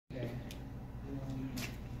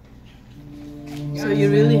you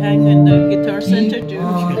really hang in the guitar center, do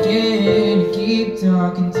you? Keep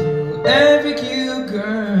talking to every cute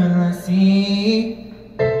girl I see.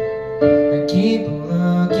 I keep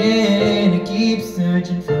looking, I keep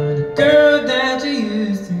searching for the girl that you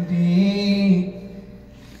used to be.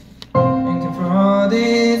 And for all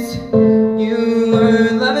this, you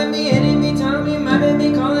were loving me, hitting me, telling me, my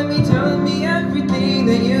baby, calling me, telling me everything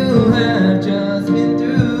that you have just been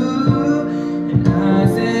through. And I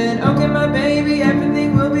said, okay, my baby,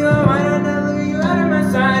 everything will be alright. I'll never leave you out of my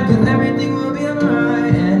side, cause everything will be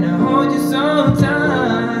alright. And I hold you so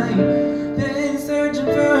tight. Been searching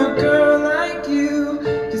for a girl like you,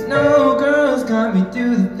 cause no girls got me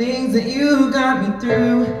through the things that you got me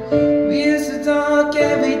through. We used to talk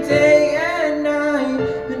every day and night,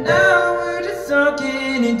 but now we're just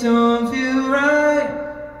talking. It don't feel right.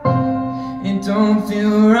 It don't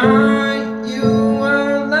feel right. You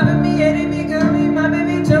were loving me, hating me, calling me, my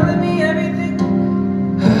baby, telling me everything.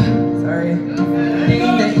 Sorry.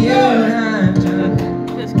 Everything that you have done.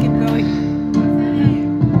 Just keep going.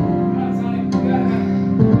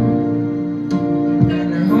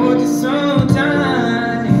 And I hold you so tight.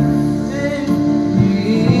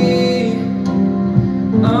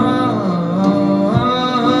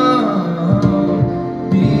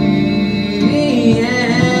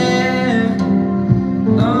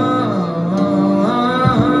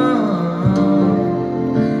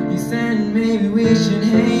 You said maybe we should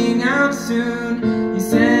hang out soon. You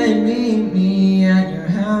said meet me at your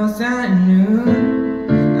house at noon.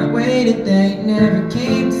 I waited, they never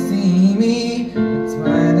came to see me. That's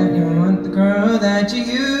why that you want the girl that you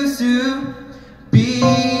used to be.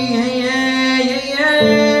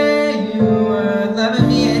 You were loving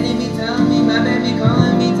me, hating me, telling me, my baby,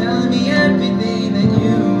 calling me, telling me everything that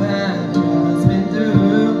you have just been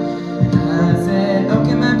through. And I said,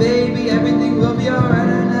 okay, my baby, everything will be alright.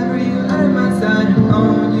 I never you out of my side and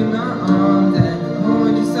hold you in my arms and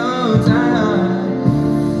hold you so tight.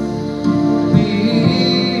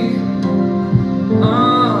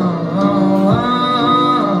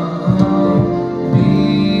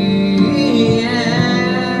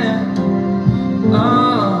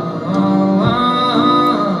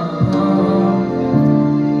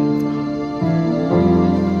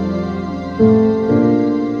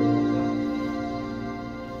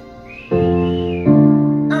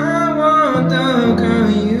 I want the girl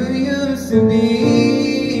you used to be.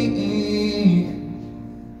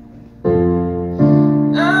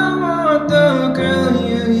 I want the girl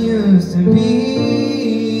you used to be.